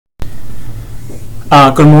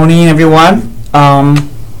Good morning, everyone. Let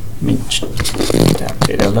me tap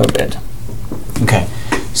it a little bit. Okay,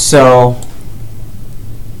 so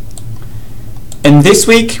in this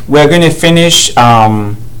week we're going to finish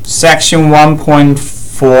section 1.4.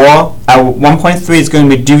 1.3 is going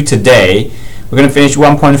to be due today. We're going to finish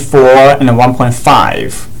 1.4 and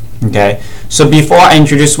 1.5. Okay, so before I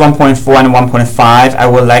introduce 1.4 and 1.5, I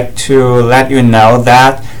would like to let you know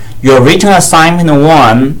that your written assignment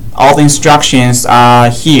 1, all the instructions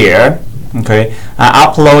are here. Okay, I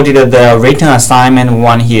uploaded the written assignment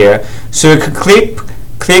 1 here. So you can click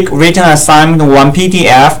written assignment 1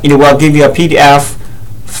 PDF. It will give you a PDF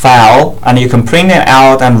file, and you can print it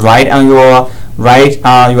out and write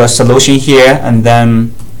your solution here, and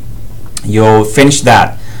then you'll finish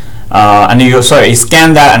that. And you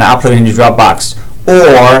scan that and upload it into Dropbox,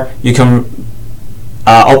 or you can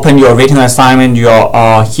open your written assignment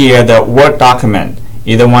here, the Word document.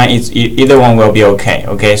 Either one will be okay.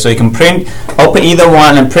 Okay, so you can open either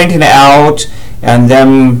one and print it out, and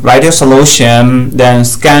then write your solution, then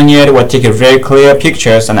scan it. We'll take a very clear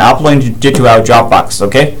pictures and upload it to our Dropbox.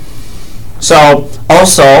 Okay, so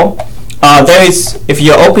also if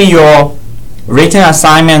you open your written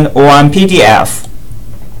assignment 1 PDF,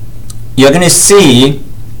 you're going to see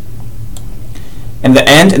in the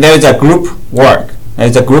end there is a group work.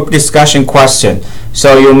 There's a group discussion question.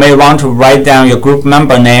 So you may want to write down your group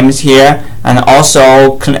member names here, and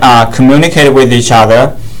also communicate with each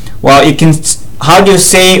other. Well, you can. How do you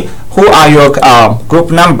say who are your group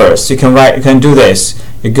members? You can do this.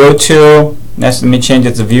 You go to. Let me change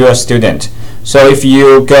it to viewer student. So if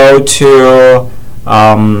you go to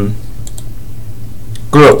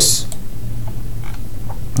groups,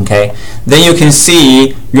 okay, then you can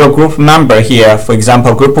see your group member here. For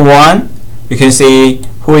example, group 1. You can see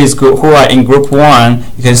who are in group 1.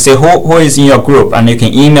 You can see who is in your group, and you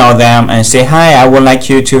can email them and say, hi, I would like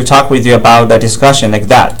you to talk with you about the discussion, like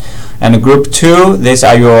that. And group 2, these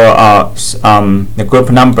are your the group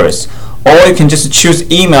numbers. Or you can just choose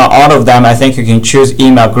email all of them. I think you can choose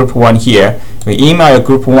email group 1 here. You email your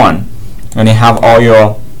group 1, and you have all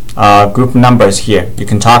your group numbers here. You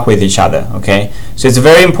can talk with each other. Okay, so it's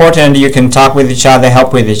very important you can talk with each other,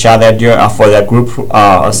 help with each other for the group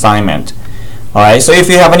assignment. Alright, so if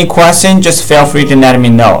you have any question, just feel free to let me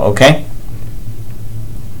know. Okay,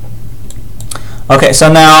 so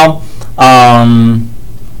now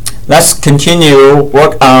let's continue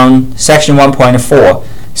work on section 1.4.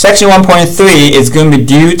 Section 1.3 is going to be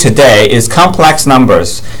due today. Is complex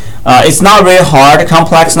numbers. It's not really hard,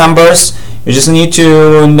 complex numbers. You just need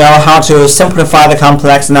to know how to simplify the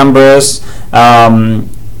complex numbers.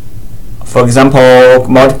 For example,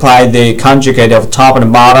 multiply the conjugate of top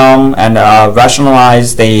and bottom, and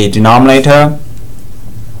rationalize the denominator,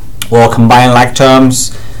 or combine like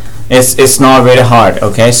terms. It's not really hard.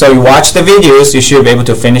 Okay, so you watch the videos, you should be able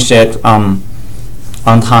to finish it on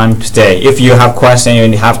time today. If you have questions,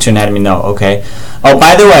 you have to let me know. Okay. Oh,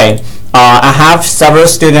 by the way, I have several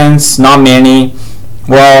students, not many,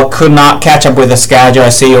 could not catch up with the schedule. I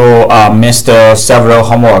see you missed several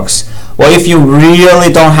homeworks. Well, if you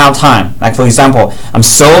really don't have time, like for example, I'm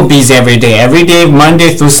so busy every day,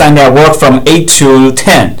 Monday through Sunday, I work from 8 to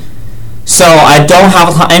 10. So I don't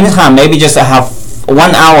have any time. Maybe just I have 1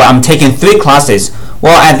 hour. I'm taking 3 classes.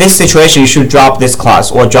 Well, at this situation, you should drop this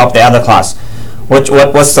class or drop the other class.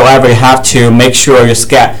 Whatsoever, you have to make sure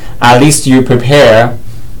at least you prepare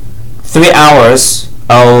 3 hours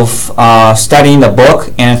of studying the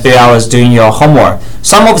book and 3 hours doing your homework.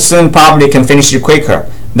 Some of the students probably can finish it quicker.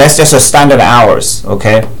 That's just a standard hours.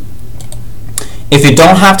 Okay. If you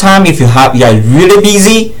don't have time, if you are really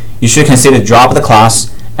busy, you should consider drop the class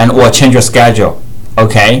or change your schedule.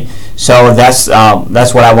 Okay. So that's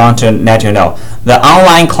what I want to let you know. The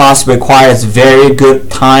online class requires very good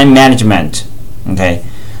time management. Okay.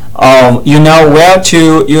 You know what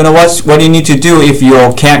you need to do if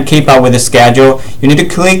you can't keep up with the schedule. You need to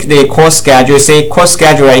click the course schedule. Say course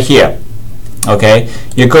schedule right here. Okay.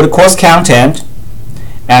 You go to course content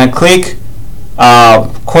and click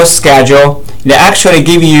course schedule. They actually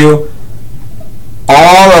give you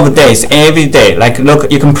all of the days, every day. Like, look,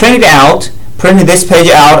 you can print it out, print this page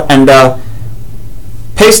out, and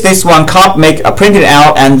paste this one, print it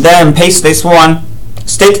out, and then paste this one,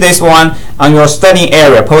 stick this one on your studying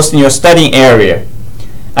area, post in your studying area,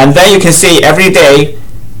 and then you can see every day.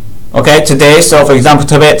 Okay, today. So for example,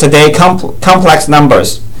 today complex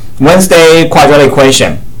numbers. Wednesday, quadratic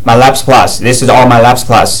equation. My Labs Plus. This is all my Labs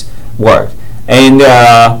Plus work. And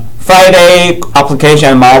Friday, application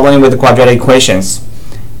and modeling with the quadratic equations.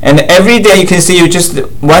 And every day you can see,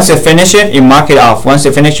 once you finish it, you mark it off. Once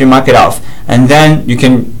you finish, you mark it off, and then you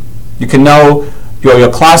can know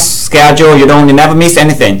your class schedule. You never miss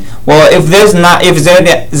anything. Well, if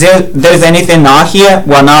there's anything not here,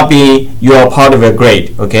 will not be your part of your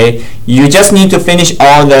grade. Okay, you just need to finish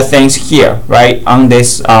all the things here, right, on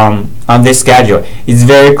this schedule. It's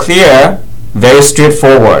very clear, very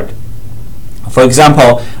straightforward. For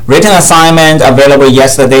example, written assignment available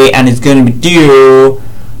yesterday and it's going to be due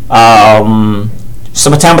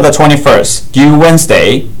September the 21st, due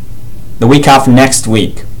Wednesday, the week after next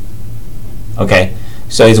week. Okay,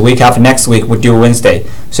 so it's week after next week, we due Wednesday.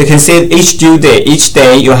 So you can see each due day, each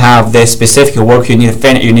day you have the specific work you need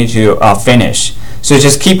to finish. So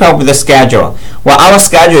just keep up with the schedule. Well, our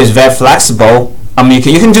schedule is very flexible.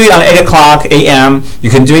 You can do it on 8 o'clock a.m. You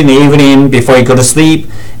can do it in the evening before you go to sleep.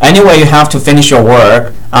 Anyway, you have to finish your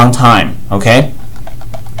work on time. Okay.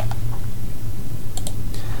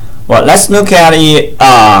 Well, let's look at a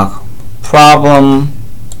problem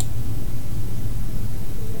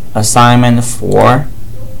assignment 4.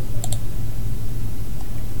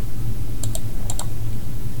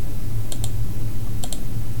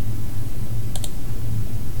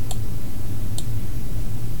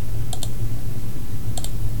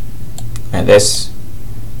 And this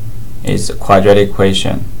is a quadratic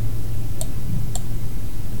equation.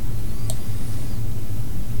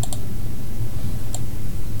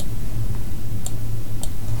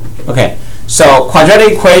 Okay, so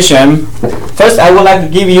quadratic equation. First, I would like to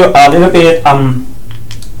give you a little bit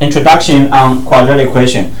introduction on quadratic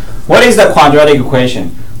equation. What is the quadratic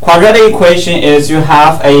equation? Quadratic equation is you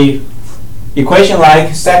have a equation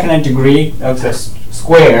like second degree of the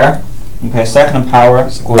square. Okay, second power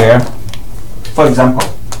square. For example,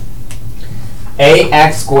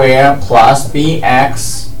 ax squared plus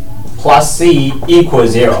bx plus c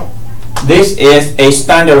equals 0. This is a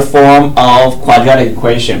standard form of quadratic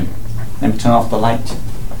equation. Let me turn off the light.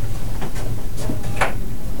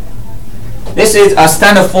 This is a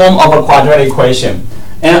standard form of a quadratic equation.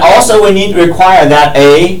 And also we need to require that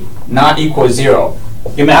a not equal 0.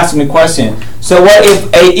 You may ask me a question. So what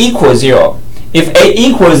if a equals 0? If a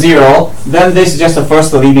equals 0, then this is just the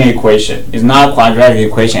first linear equation. It's not a quadratic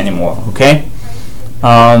equation anymore. Okay?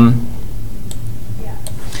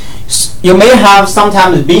 You may have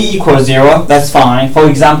sometimes b equals 0. That's fine. For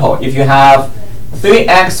example, if you have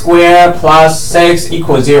 3x squared plus 6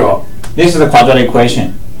 equals 0, this is a quadratic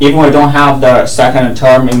equation. Even we don't have the second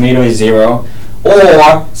term in the middle is 0.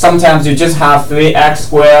 Or sometimes you just have 3x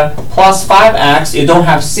squared plus 5x. You don't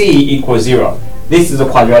have c equals 0. This is a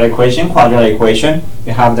quadratic equation. Quadratic equation.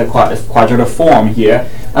 You have the quadratic form here.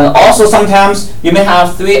 And also sometimes you may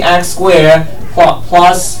have 3x squared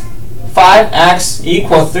plus 5x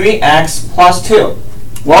equals 3x plus 2.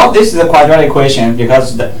 Well, this is a quadratic equation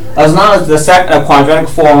because as long as the second quadratic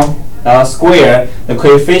form square, the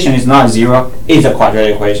coefficient is not 0, it's a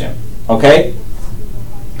quadratic equation. Okay?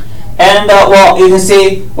 And well, you can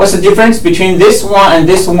see what's the difference between this one and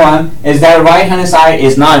this one is that right hand side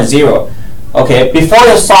is not 0. Okay, before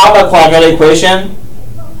you solve a quadratic equation,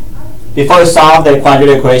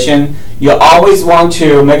 you always want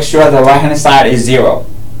to make sure the right hand side is 0.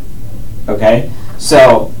 Okay,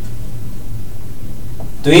 so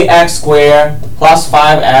 3x squared plus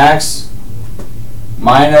 5x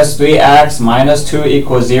minus 3x minus 2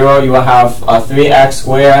 equals 0. You will have 3x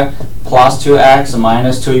squared plus 2x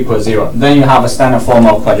minus 2 equals 0. Then you have a standard form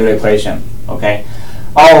of quadratic equation. Okay.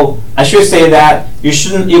 Oh, I should say that you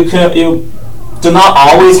do not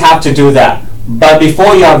always have to do that. But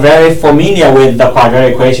before you are very familiar with the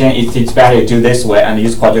quadratic equation, it's better to do this way and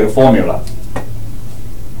use quadratic formula.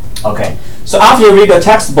 Okay. So after you read the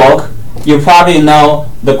textbook, you probably know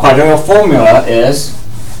the quadratic formula is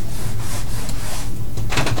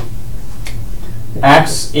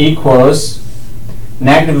x equals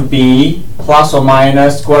negative b plus or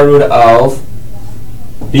minus square root of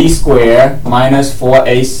b squared minus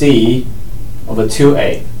 4ac over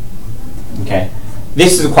 2a. Okay,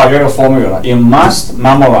 this is the quadratic formula. You must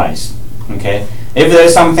memorize. Okay, if there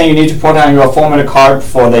is something you need to put on your formula card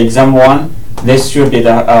for the exam 1, this should be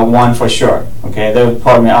the one for sure. Okay, there will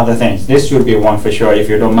probably be other things. This should be one for sure if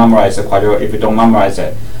you don't memorize the quadratic. If you don't memorize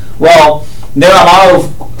it, well, there are a lot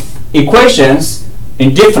of equations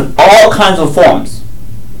in all kinds of forms.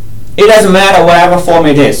 It doesn't matter whatever form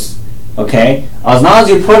it is. Okay, as long as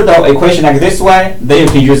you put the equation like this way, then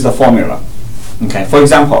you can use the formula. Okay, for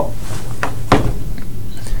example,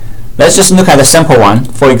 let's just look at the simple one.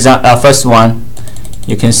 For example, first one,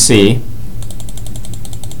 you can see.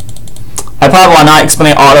 I probably will not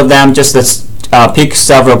explain all of them. Just pick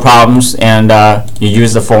several problems and you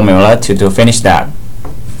use the formula to finish that.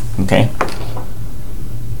 Okay.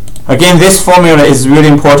 Again, this formula is really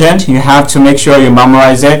important. You have to make sure you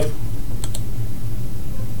memorize it.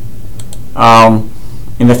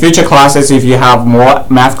 In the future classes, if you have more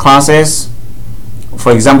math classes,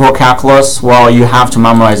 for example calculus, well, you have to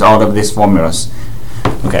memorize all of these formulas.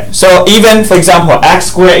 Okay, so even, for example, x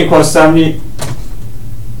squared equals 70,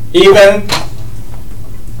 even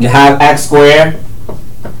you have x squared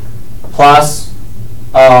plus,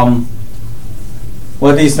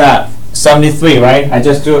 what is that? 73, right? I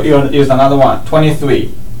just use another one.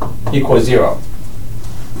 23 equals 0.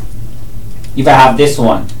 If I have this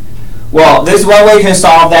one, well, this is one way you can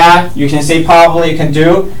solve that. You can see probably you can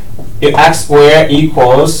do if x squared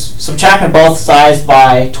equals, subtract both sides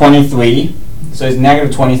by 23, so it's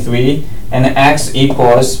negative 23, and x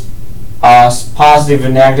equals positive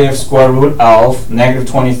and negative square root of negative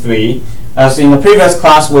 23. As in the previous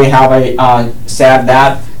class, we have said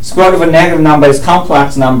that square root of a negative number is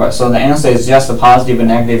complex number, so the answer is just a positive and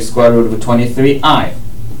negative square root of 23i.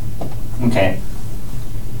 Okay.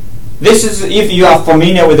 This is if you are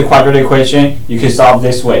familiar with the quadratic equation, you can solve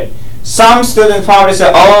this way. Some students probably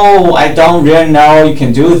say, "Oh, I don't really know you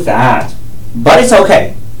can do that," but it's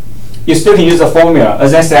okay. You still can use a formula.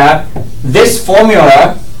 As I said, this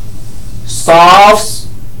formula solves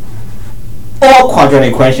all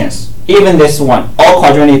quadratic equations, even this one. All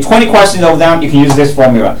quadratic, 20 questions of them, you can use this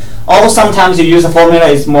formula. Although sometimes you use a formula,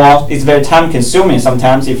 it's very time consuming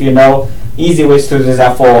sometimes if you know easy ways to do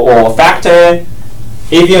that for or factor.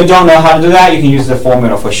 If you don't know how to do that, you can use the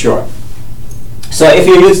formula for sure. So if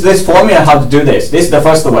you use this formula, how to do this? This is the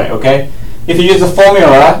first way, okay? If you use the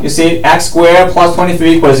formula, you see x squared plus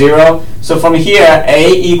 23 equals 0. So from here,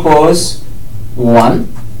 a equals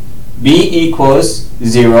 1, b equals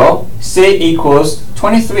 0, c equals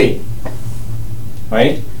 23,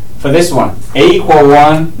 right? For this one, a equals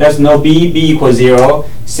 1, there's no b, b equals 0,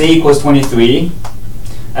 c equals 23,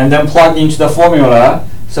 and then plug into the formula.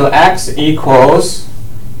 So x equals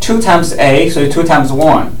 2 times a, so 2 times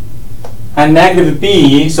 1. And negative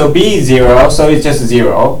b, so b is 0, so it's just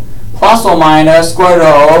 0. Plus or minus square root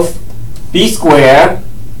of b squared,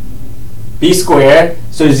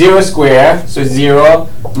 so 0 squared, so 0,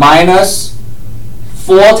 minus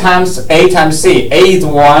 4 times a times c. A is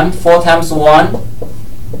 1, 4 times 1,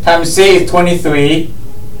 times c is 23.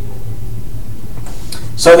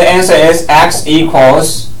 So the answer is x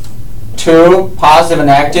equals 2 positive and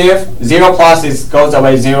negative, 0 plus goes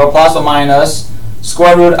away, 0 plus or minus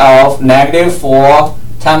square root of negative 4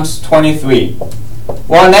 times 23.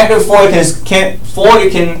 Well, negative 4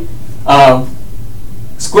 you can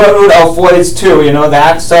square root of 4 is 2, you know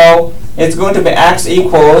that. So it's going to be x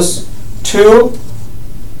equals 2.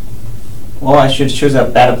 Well, I should choose a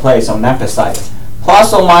better place on left side.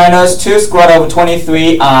 Plus or minus 2 square root of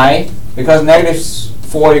 23i, because negative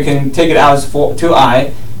 4 you can take it out as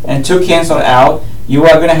 2i. And 2 cancel out, you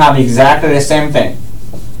are going to have exactly the same thing.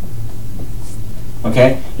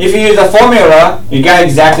 Okay? If you use the formula, you get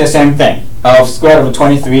exactly the same thing of square root of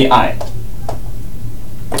 23i.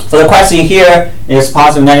 So the question here is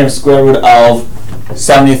positive negative square root of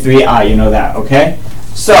 73i, you know that, okay?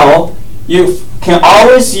 So you can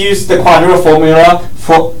always use the quadratic formula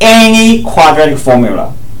for any quadratic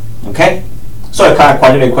formula. Okay? So a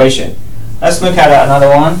quadratic equation. Let's look at another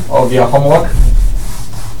one of your homework.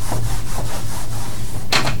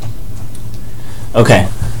 Okay,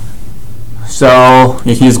 so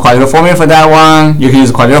you can use quadratic formula for that one, you can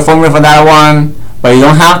use quadratic formula for that one, but you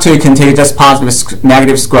don't have to. You can take just positive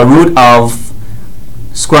negative square root of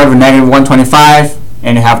square root of negative 125,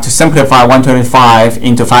 and you have to simplify 125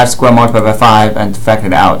 into 5 squared multiplied by 5 and factor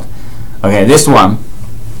it out. Okay, this one,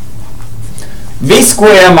 v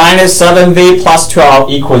squared minus 7v plus 12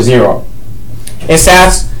 equals 0. It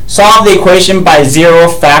says solve the equation by 0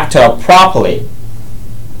 factor properly.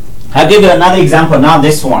 I'll give you another example, not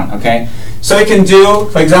this one, okay? So you can do,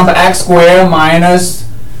 for example, x squared minus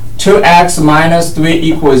 2x minus 3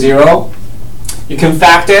 equals 0. You can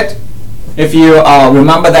factor it. If you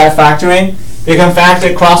remember that factoring, you can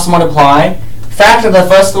factor cross multiply. Factor the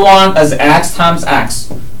first one as x times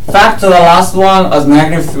x. Factor the last one as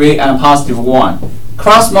negative 3 and positive 1.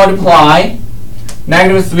 Cross multiply,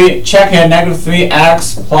 negative 3, check here, negative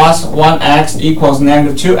 3x plus 1x equals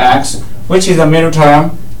negative 2x, which is a middle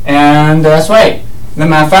term. And that's right. Then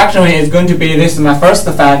my factoring is going to be, this is my first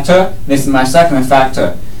factor, this is my second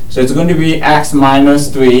factor. So it's going to be x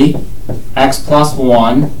minus 3, x plus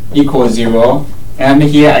 1 equals 0. And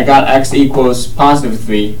here I got x equals positive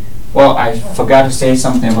 3. Well, I forgot to say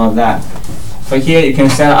something about that. So here you can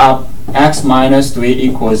set up x minus 3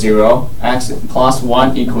 equals 0, x plus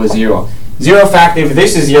 1 equals 0. 0 factor, if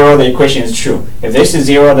this is 0, the equation is true. If this is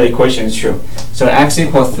 0, the equation is true. So x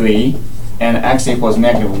equals 3. And x equals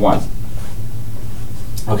negative 1.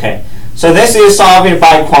 Okay, So this is solved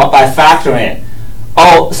by factoring it.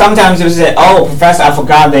 Oh, sometimes you say, oh, Professor, I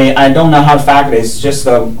forgot I don't know how to factor this. Just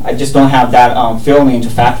I just don't have that feeling to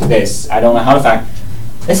factor this. I don't know how to factor.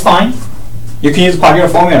 It's fine. You can use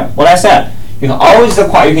quadratic formula. What I said, you can always you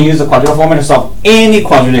can use the quadratic formula to solve any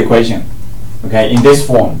quadratic equation. Okay, in this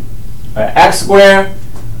form, x squared,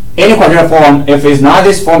 any quadratic form. If it's not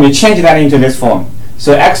this form, you change that into this form.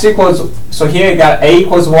 So x equals. So here you got a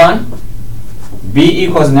equals 1, b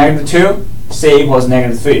equals -2, c equals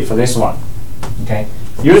 -3 for this one. Okay,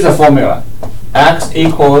 use the formula. X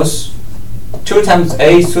equals 2 times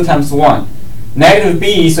a, 2 times 1. Negative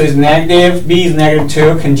b, so it's negative, b is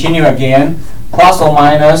 -2, continue again, plus or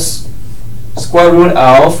minus square root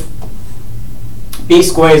of b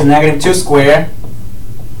squared is -2 squared,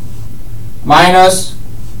 minus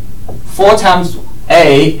 4 times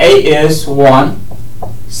a is 1,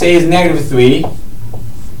 c is -3,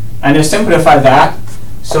 and you simplify that,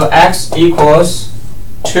 so x equals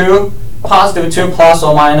 2 positive 2 plus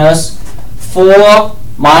or minus 4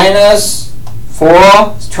 minus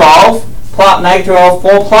 4 12 plus negative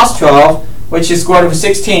 4 plus 12, which is square root of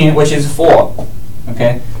 16, which is 4.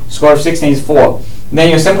 Okay, square root of 16 is 4.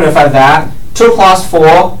 Then you simplify that. 2 plus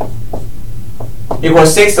 4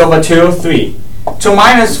 equals 6 over 2, 3. 2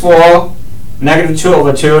 minus 4, -2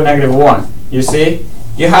 over 2, -1. You see,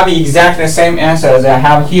 you have exactly the same answer as I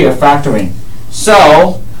have here, factoring.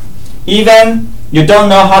 So even you don't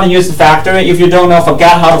know how to use the factoring, if you don't know,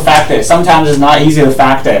 forget how to factor it. Sometimes it's not easy to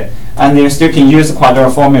factor, and you still can use the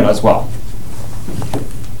quadratic formula as well.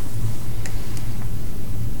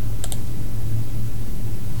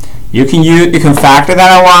 You can factor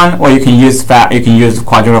that one, or you can use the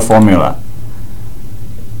quadratic formula.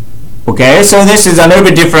 Okay, so this is a little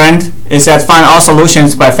bit different. It says find all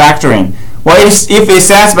solutions by factoring. Well, if it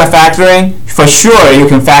says by factoring, for sure you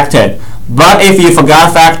can factor it. But if you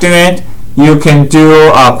forgot factoring it, you can do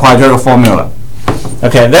a quadratic formula.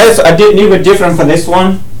 Okay, that's a little bit different for this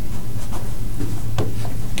one.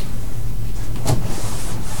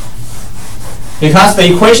 Because the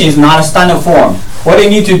equation is not a standard form. What you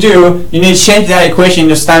need to do, you need to change that equation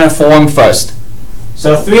to standard form first.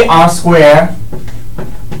 So 3r squared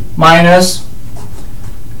minus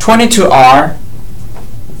 22r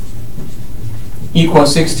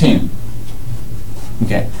equals 16.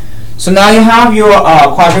 Okay. So now you have your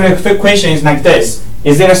quadratic equation is like this.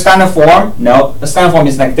 Is it a standard form? No, the standard form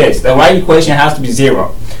is like this. The right equation has to be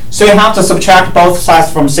 0. So you have to subtract both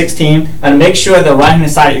sides from 16 and make sure the right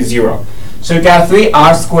hand side is 0. So you got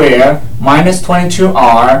 3r squared minus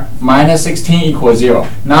 22r minus 16 equals 0.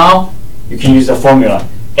 Now you can use the formula.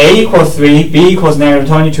 A equals 3, b equals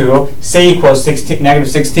 -22, c equals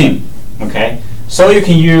 -16. Okay, so you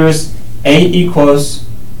can use a equals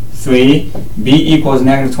 3, b equals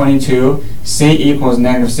 -22, c equals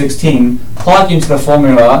 -16, plug into the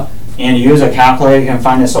formula and use a calculator and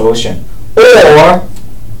find the solution.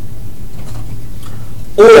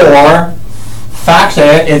 Or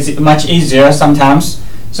factor is much easier sometimes.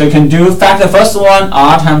 So you can do factor first one,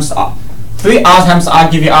 r times r. 3r times r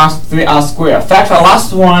give you 3r squared. Factor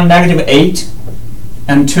last one, -8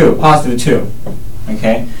 and 2, positive 2.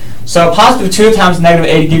 Okay, so positive 2 times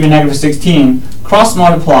 -8 give you -16. Cross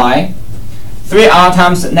multiply. 3r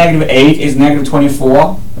times -8 is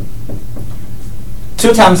 -24.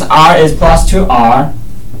 2 times r is plus 2r,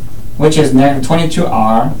 which is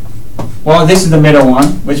 -22r. Well, this is the middle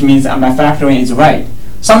one, which means my factoring is right.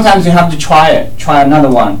 Sometimes you have to try another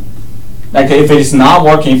one. Like if it is not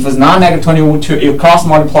working, if it's not -22, you cross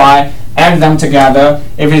multiply, add them together.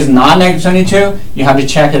 If it's not -22, you have to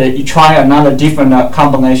check it. You try another different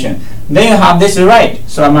combination. Then you have this right.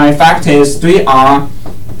 So my factor is 3r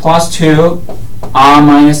plus 2 r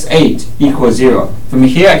minus 8 equals 0. From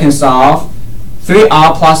here I can solve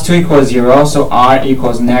 3r plus 2 equals 0, so r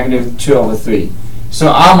equals -2 over 3. So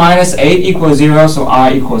r minus 8 equals 0, so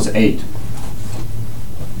r equals 8.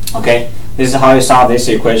 Okay, this is how you solve this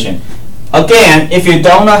equation. Again, if you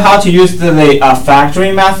don't know how to use the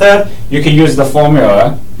factoring method, you can use the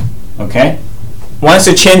formula. Okay, once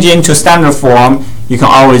you change it into standard form, you can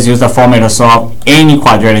always use the formula to solve any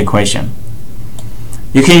quadratic equation.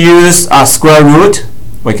 You can use a square root.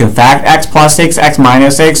 We can fact x plus 6, x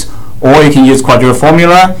minus 6, or you can use quadratic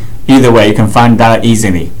formula. Either way, you can find that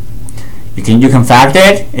easily. You can fact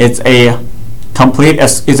it. It's a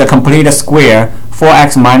complete square.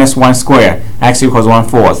 4x minus 1 squared. X equals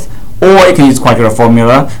 1/4. Or you can use quadratic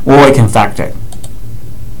formula, or you can factor it.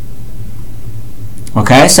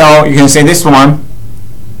 Okay, so you can say this one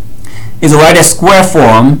is already a square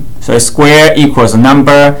form. So a square equals a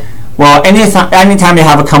number. Well, anytime you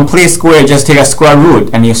have a complete square, just take a square root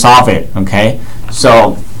and you solve it. Okay,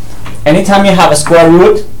 so anytime you have a square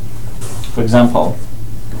root, for example,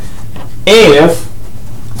 if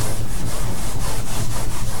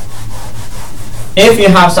you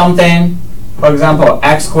have something, for example,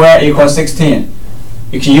 x squared equals 16,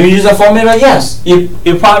 can you use the formula? Yes.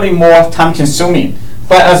 It probably more time consuming.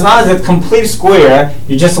 But as long as it's complete square,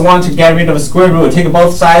 you just want to get rid of the square root. Take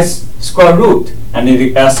both sides square root, and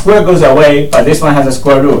the square goes away, but this one has a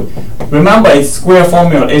square root. Remember, it's square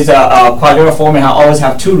formula. It's a quadratic formula. Always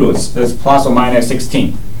have two roots. So it's plus or minus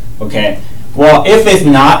 16. Okay. Well, if it's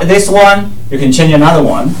not this one, you can change another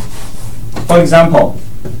one. For example,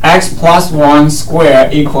 x plus 1 square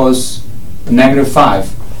equals -5.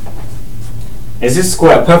 Is this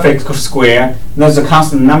square perfect square? There's a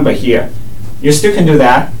constant number here. You still can do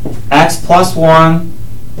that. X plus 1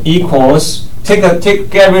 equals,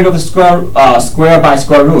 get rid of the square by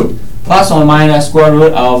square root, plus or minus square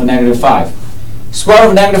root of -5. Square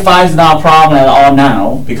root of -5 is not a problem at all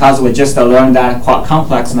now, because we just learned that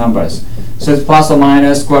complex numbers. So it's plus or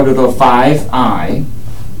minus square root of 5i.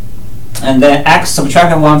 And then x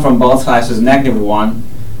subtract 1 from both sides is -1.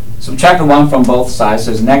 Subtract 1 from both sides,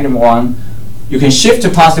 so it's -1. You can shift to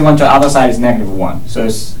positive 1 to the other side is -1. So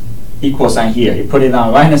it's equal sign here. You put it on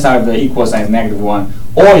the right hand side of the equal sign is -1,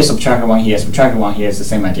 or you subtract 1 here, subtract 1 here, it's the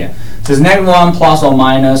same idea. So it's -1 plus or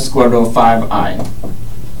minus square root of 5i.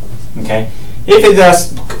 Okay. If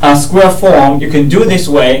it's a square form, you can do this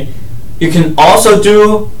way. You can also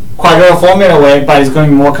do quadratic formula way, but it's going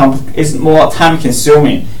to be it's more time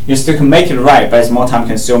consuming. You still can make it right, but it's more time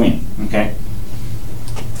consuming. Okay.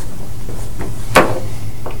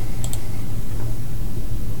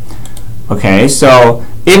 Okay, so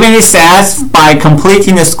even it says by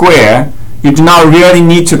completing the square, you do not really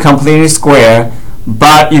need to complete the square,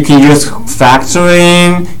 but you can use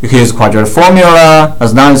factoring, you can use quadratic formula,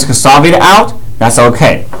 as long as you can solve it out, that's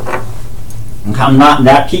okay. I'm not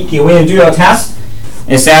that picky. When you do your test,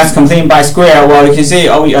 it says complete by square, well you can see,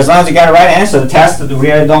 oh, as long as you got the right answer, the test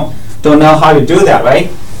really don't know how to do that, right?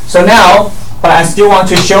 So now, but I still want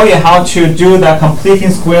to show you how to do the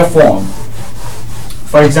completing square form.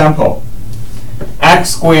 For example,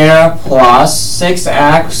 x squared plus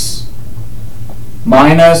 6x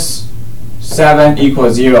minus 7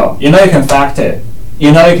 equals 0. You know you can factor it.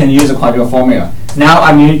 You know you can use a quadratic formula. Now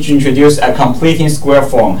I'm going to introduce a completing square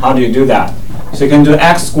form. How do you do that? So you can do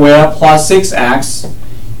x squared plus 6x.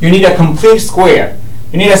 You need a complete square.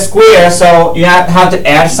 You need a square, so you have to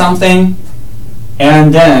add something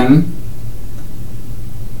and then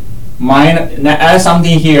add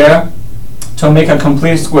something here to make a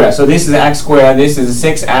complete square. So this is x squared, this is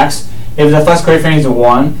 6x. If the first coefficient is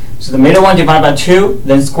 1, so the middle one divided by 2,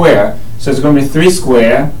 then square. So it's going to be 3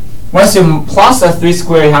 squared. Once you plus the 3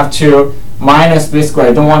 squared, you have to minus 3 squared.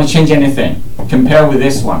 You don't want to change anything. Compare with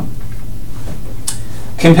this one.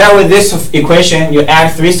 Compare with this equation, you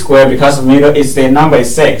add 3 squared because the middle is the number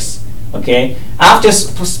is 6. Okay. After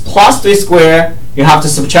plus 3 squared, you have to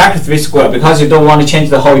subtract 3 squared because you don't want to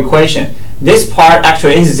change the whole equation. This part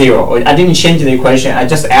actually is 0. I didn't change the equation. I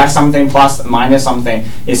just add something plus minus something.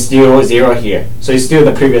 It's still 0 here. So it's still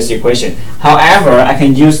the previous equation. However, I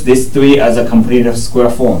can use this 3 as a completed square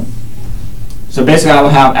form. So basically, I will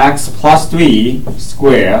have x plus 3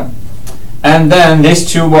 square, and then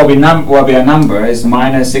this 2 will be a number. It's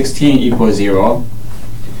minus 16 equals 0.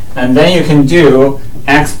 And then you can do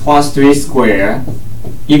x plus 3 square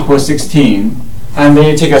equals 16, and then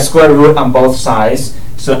you take a square root on both sides.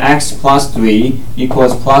 So x plus 3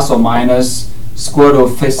 equals plus or minus square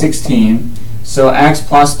root of 16. So x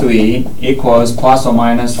plus 3 equals plus or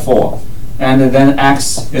minus 4. And then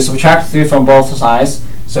x, you subtract 3 from both sides.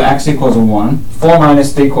 So x equals 1. 4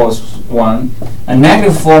 minus 3 equals 1. And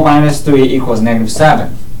 -4 minus 3 equals -7.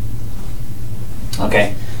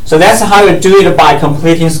 Okay. So that's how you do it by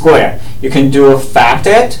completing square. You can do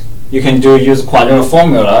factor it. You can use quadratic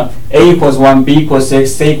formula. A equals 1, B equals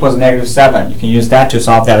 6, C equals -7. You can use that to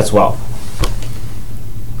solve that as well.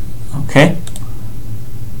 Okay.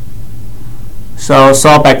 So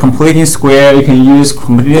solve by completing square. You can use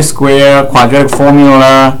completing square, quadratic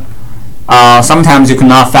formula. Sometimes you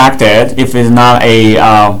cannot factor it if it's not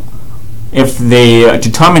a if the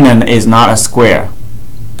determinant is not a square.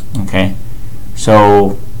 Okay.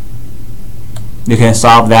 So you can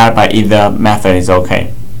solve that by either method is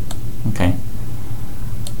okay. Okay.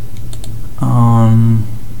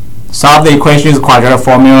 Solve the equation with quadratic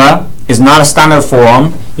formula. It's not a standard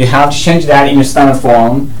form. You have to change that into standard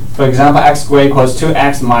form. For example, x squared equals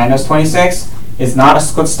 2x minus 26. It's not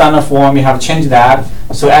a good standard form. You have to change that.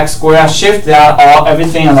 So x squared, shift that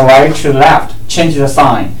everything on the right to the left. Change the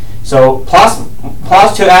sign. So plus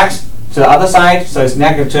 2x to the other side, so it's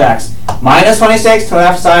negative 2x. Minus 26 to the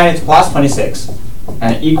left side is plus 26,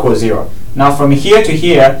 and equals 0. Now from here to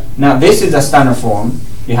here, now this is the standard form.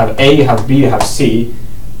 You have A, you have B, you have C.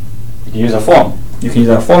 You can use a form. You can use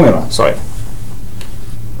a formula, sorry.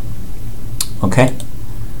 Okay.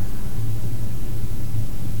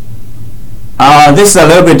 This is a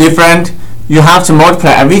little bit different. You have to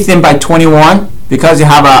multiply everything by 21 because you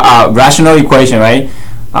have a rational equation, right?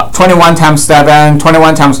 21 times 7,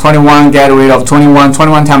 21 times 21, get rid of 21.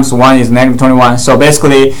 21 times 1 is negative 21. So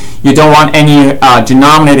basically, you don't want any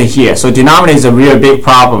denominator here. So denominator is a really big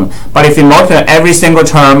problem. But if you multiply every single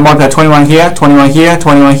term, multiply 21 here, 21 here,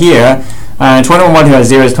 21 here, and 21 multiplied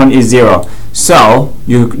 0 is 0. So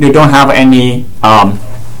you don't have any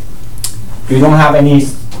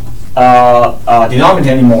denominator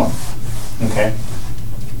anymore. Okay.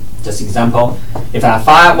 Just example, if I have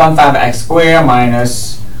 15x squared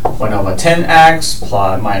minus 1 over 10x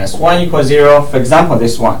plus minus 1 equals 0, for example,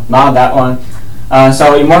 this one, not that one.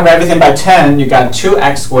 So you multiply everything by 10, you got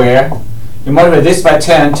 2x squared. You multiply this by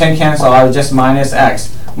 10, 10 cancel out, just minus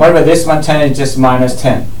x. Multiply this by 10, it's just minus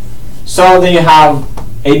 10. So then you have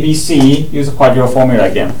ABC, use the quadratic formula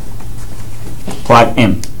again. Plug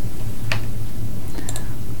in.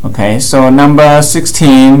 Okay, so number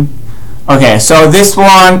 16. Okay, so this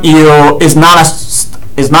one is not a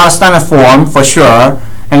standard form for sure,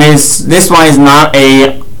 and this one is not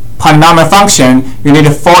a polynomial function. You need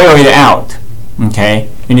to FOIL it out. Okay,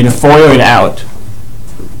 you need to FOIL it out.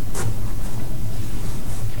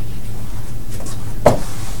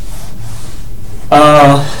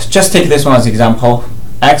 Just take this one as example.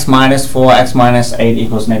 X minus 4, x minus 8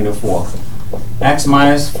 equals negative 4. X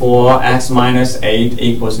minus 4, x minus 8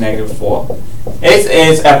 equals negative 4. It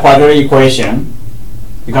is a quadratic equation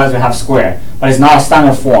because we have square, but it's not a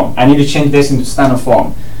standard form. I need to change this into standard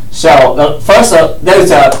form. So first, there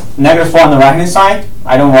is a negative 4 on the right hand side.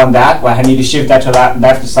 I don't want that, but I need to shift that to the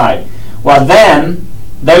left side. Well, then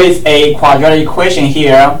there is a quadratic equation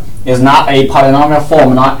here. It's not a polynomial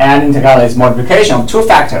form, not adding together. It's multiplication of two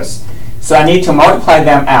factors. So I need to multiply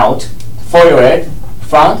them out. FOIL it.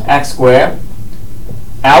 Front x squared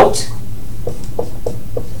out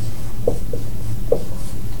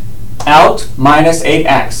minus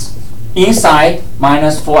 8x inside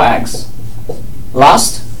minus 4x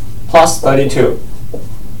last plus 32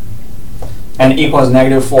 and equals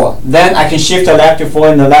negative 4. Then I can shift the left to 4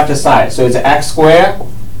 in the left side. So it's x squared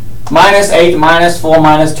minus 8 minus 4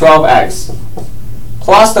 minus 12x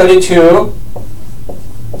plus 32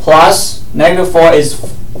 plus negative 4 is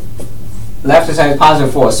left side is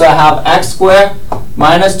positive 4. So I have x squared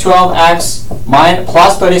minus 12x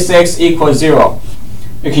plus 36 equals 0.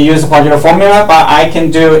 You can use the quadratic formula, but I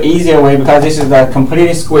can do easier way because this is the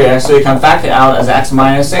completely square, so you can factor it out as x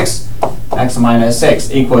minus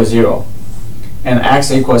 6 equals 0. And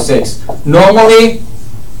x equals 6. Normally,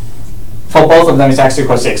 for both of them, it's x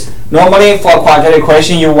equals 6. Normally, for a quadratic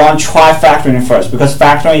equation, you want to try factoring first because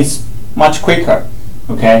factoring is much quicker.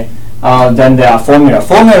 Okay. Then the formula.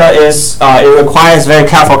 Formula is it requires very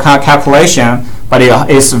careful calculation, but it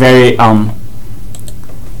is very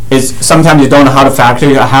it's sometimes you don't know how to factor.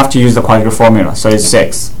 You have to use the quadratic formula. So it's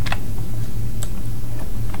 6.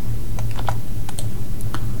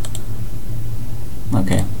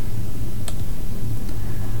 Okay.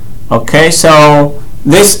 Okay. So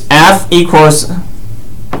this f equals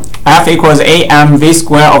amv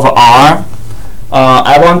squared over r.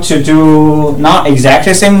 I want to do not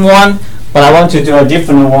exactly the same one, but I want to do a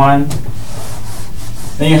different one.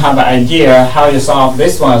 Then you have an idea how you solve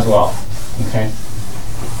this one as well. Okay.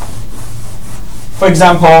 For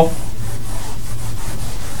example,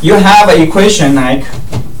 you have an equation like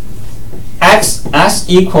s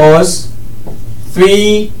equals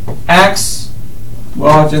 3x,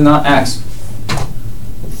 well, just not x,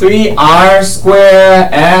 3r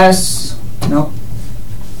squared s, no,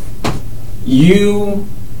 u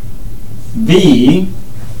v.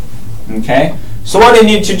 Okay, so what you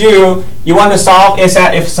need to do, you want to solve is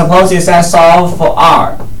that if suppose it says solve for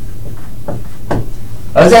r.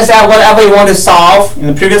 As I said, whatever you want to solve, in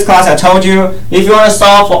the previous class I told you, if you want to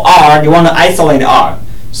solve for r, you want to isolate r.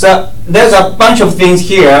 So there's a bunch of things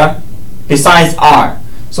here besides r.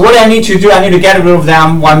 So what I need to do, I need to get rid of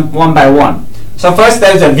them one by one. So first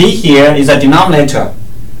there's a v here, is a denominator.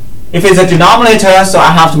 If it's a denominator, so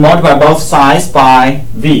I have to multiply both sides by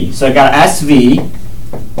v. So I got sv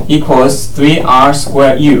equals 3r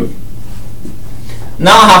squared u.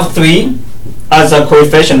 Now I have 3 as a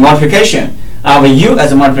coefficient multiplication. I have a u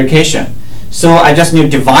as a multiplication. So I just need to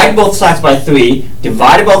divide both sides by 3,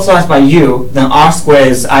 divide both sides by u, then r squared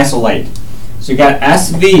is isolate. So you got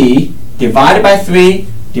sv divided by 3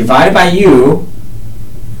 divided by u,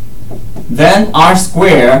 then r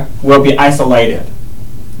squared will be isolated.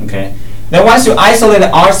 Okay. Then once you isolate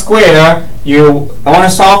r squared, you want to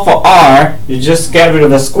solve for r, you just get rid of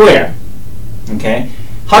the square. Okay.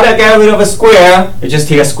 How do I get rid of a square? You just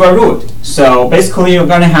take a square root. So basically you're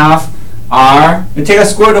going to have r, you take a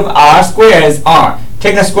square root of r squared is r.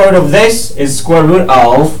 Take the square root of this is square root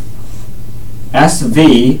of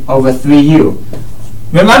SV over 3u.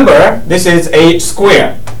 Remember, this is a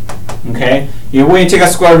square. Okay. When you take a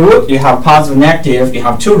square root, you have positive, negative, you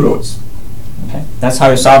have two roots. Okay. That's how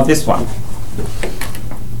you solve this one.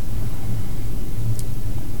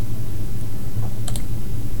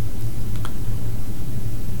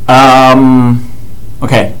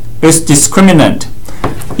 Okay, use discriminant.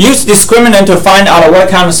 Use discriminant to find out what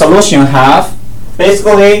kind of solution you have.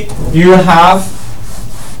 Basically, you look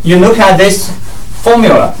at this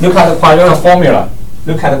formula. Look at the quadratic formula.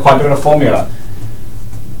 Look at the quadratic formula.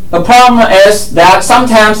 The problem is that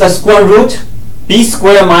sometimes the square root b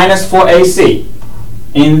squared minus 4ac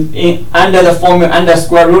under the formula, under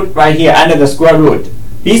square root right here, under the square root,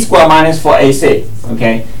 b squared minus 4ac.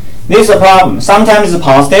 Okay, this is a problem. Sometimes it's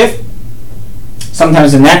positive,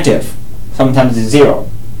 sometimes it's negative, sometimes it's zero.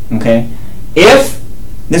 Okay, if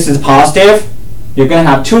this is positive, you're going to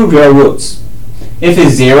have two real roots. If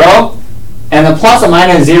it's zero, and the plus or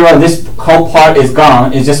minus zero, this whole part is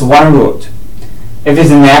gone, it's just one root. If it's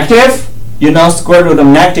negative, you know square root of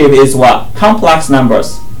negative is what? Complex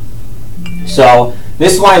numbers. So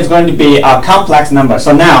this one is going to be a complex number.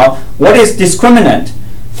 So now, what is discriminant?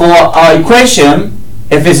 For our equation,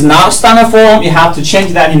 if it's not standard form, you have to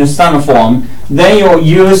change that into standard form. Then you'll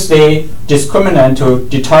use the discriminant to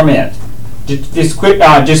determine it.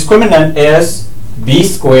 Discriminant is b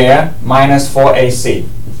squared minus 4ac.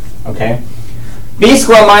 Okay? b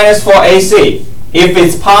squared minus 4ac. If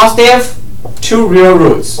it's positive, two real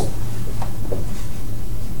roots.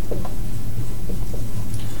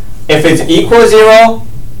 If it's equal 0,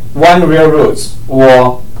 one real roots,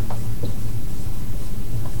 or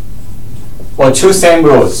two same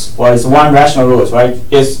roots, or it's one rational roots, right?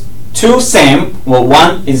 It's two same, well,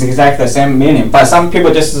 one is exactly the same meaning, but some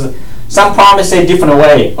people some problems say different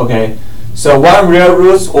way. Okay, so one real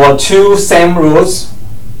roots or two same roots.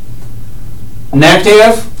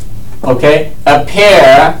 Negative, okay, a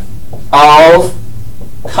pair of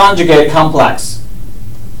conjugate complex.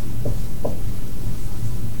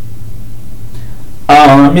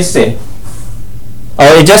 Let me see.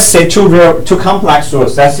 Oh, it just say two complex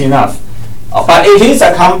roots. That's enough. But it is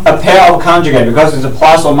a pair of conjugate because it's a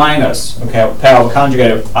plus or minus. Okay, a pair of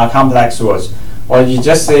conjugate complex roots. Or you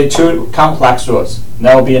just say two complex roots.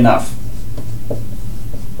 That will be enough.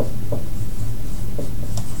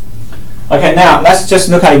 Okay, now let's just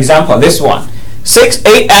look at example. This one.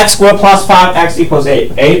 8x squared plus 5x equals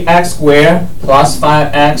 8. 8x squared plus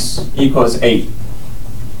 5x equals 8.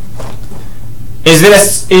 Is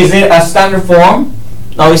it a standard form?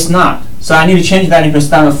 No, it's not. So I need to change that into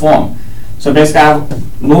standard form. So basically, I'll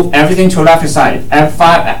move everything to the left side.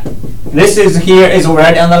 F5. This is here is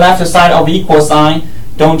already on the left side of equal sign.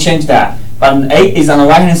 Don't change that. But 8 is on the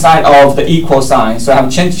right hand side of the equal sign. So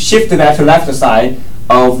I've shifted that to the left side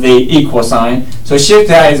of the equal sign. So shift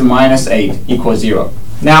that is minus 8 equals 0.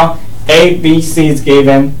 Now A, B, C is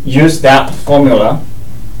given. Use that formula.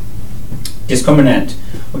 Discriminant.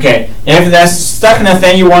 Okay, if there's second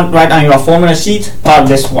thing you want to write on your formula sheet, part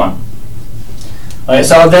this one. Okay,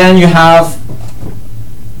 so then you have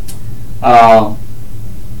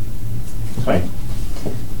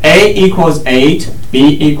A equals 8,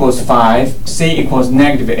 B equals 5, C equals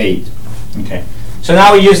negative 8. Okay, so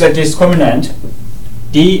now we use the discriminant.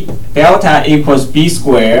 D delta equals B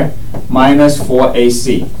squared minus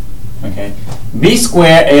 4AC. Okay, B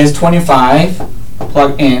squared is 25,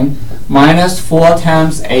 plug in, minus 4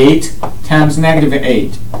 times 8 times negative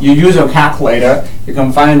 8. You use your calculator, you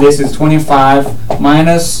can find this is 25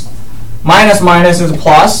 minus is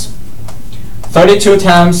plus 32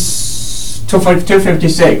 times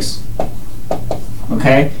 256.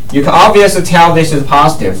 Okay, you can obviously tell this is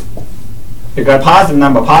positive because positive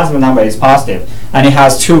number is positive, and it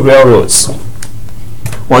has two real roots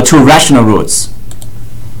or two rational roots.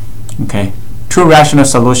 Okay, two rational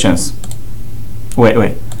solutions.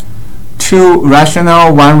 Wait. Two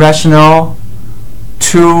rational, one rational,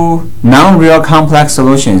 two non-real complex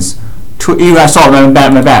solutions, two irrational,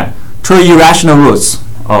 my bad, two irrational roots.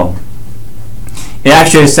 Oh, it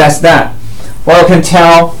actually says that. Well, you can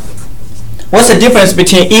tell what's the difference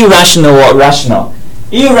between irrational or rational.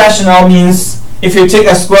 Irrational means if you take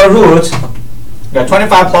a square root, you got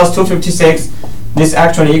 25 plus 256, this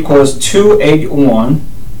actually equals 281.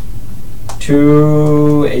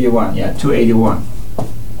 281. Yeah, 281.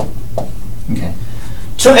 Okay.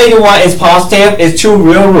 281 is positive. It's two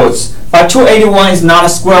real roots. But 281 is not a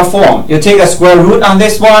square form. You take a square root on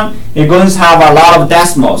this one, you're going to have a lot of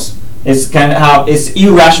decimals. It's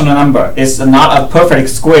irrational number. It's not a perfect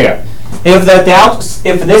square. If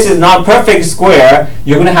this is not a perfect square,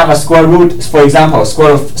 you're going to have a square root. For example,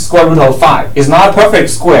 square root of 5. It's not a perfect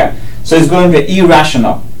square, so it's going to be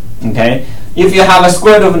irrational. Okay. If you have a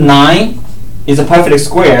square root of 9, it's a perfect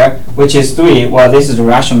square, which is 3. Well, this is a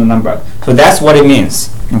rational number. So that's what it means.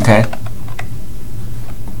 Okay.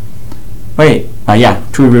 Wait. Yeah,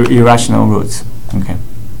 two irrational roots. Okay.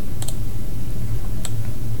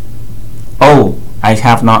 Oh, I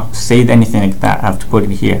have not said anything like that. I have to put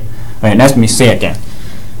it here. Wait, let me say again.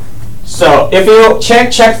 So if you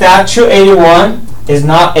check that 281 is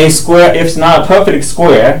not a square, if it's not a perfect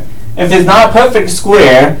square. If it's not a perfect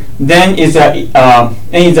square, then it's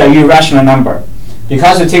an irrational number.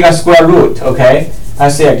 Because you take a square root, okay? I'll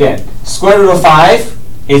say again. Square root of 5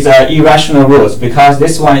 is an irrational root because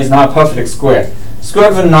this one is not a perfect square.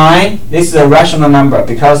 Square root of 9, this is a rational number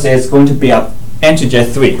because it's going to be an integer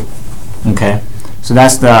 3. Okay, so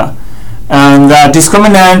that's the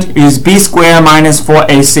discriminant is b squared minus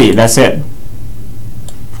 4ac. That's it.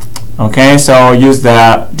 Okay, so use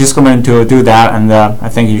the discriminant to do that, and I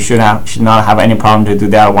think you should not have any problem to do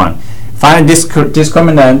that one. Find a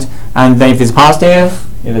discriminant, and then if it's positive,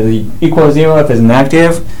 if it's equal to 0, if it's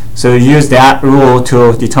negative, so use that rule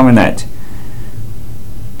to determine it,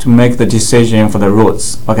 to make the decision for the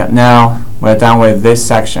roots. Okay, now we're done with this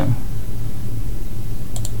section.